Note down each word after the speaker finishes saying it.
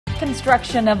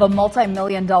Construction of a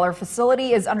multi-million-dollar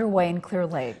facility is underway in Clear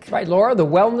Lake. Right, Laura, the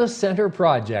Wellness Center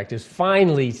project is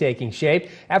finally taking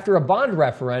shape after a bond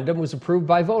referendum was approved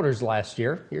by voters last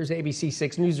year. Here's ABC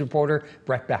 6 News reporter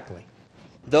Brett Beckley.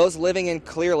 Those living in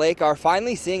Clear Lake are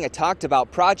finally seeing a talked-about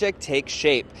project take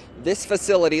shape. This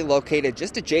facility, located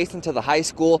just adjacent to the high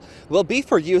school, will be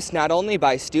for use not only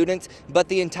by students, but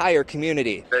the entire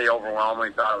community. They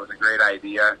overwhelmingly thought it was a great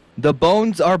idea. The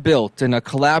bones are built in a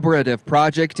collaborative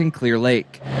project in Clear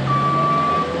Lake.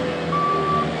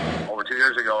 Over 2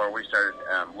 years ago, we started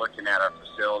looking at our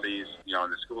facilities, in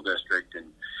the school district, and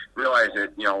realized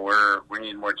that, we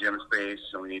need more gym space,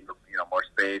 and we need, more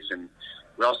space, and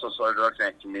we also started looking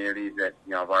at communities that,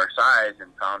 of our size,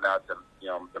 and found out that,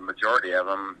 the majority of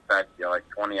them, in fact, like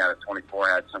 20 out of 24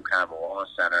 had some kind of a wellness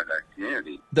center in their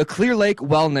community. The Clear Lake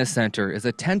Wellness Center is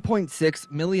a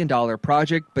 $10.6 million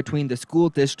project between the school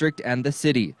district and the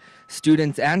city.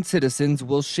 Students and citizens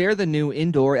will share the new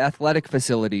indoor athletic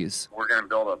facilities. We're going to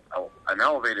build an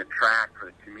elevated track for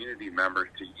the community members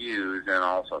to use, and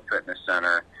also a fitness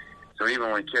center. So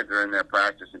even when kids are in there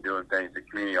practicing doing things, the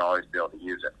community will always be able to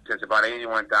use it. It's about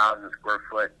 81,000 square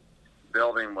foot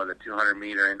building with a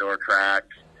 200-meter indoor track,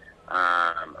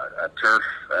 a turf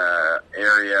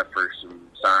area for some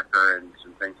soccer and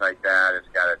some things like that. It's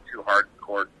got 2 hard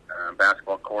court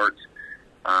basketball courts,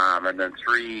 and then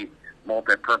 3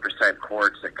 multi-purpose type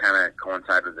courts that kind of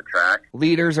coincide with the track.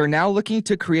 Leaders are now looking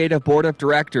to create a board of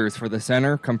directors for the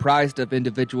center, comprised of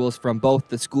individuals from both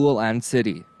the school and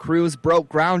city. Crews broke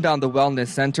ground on the Wellness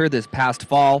Center this past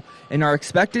fall and are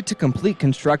expected to complete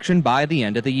construction by the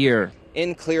end of the year.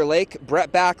 In Clear Lake,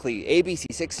 Brett Beckley, ABC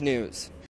 6 News.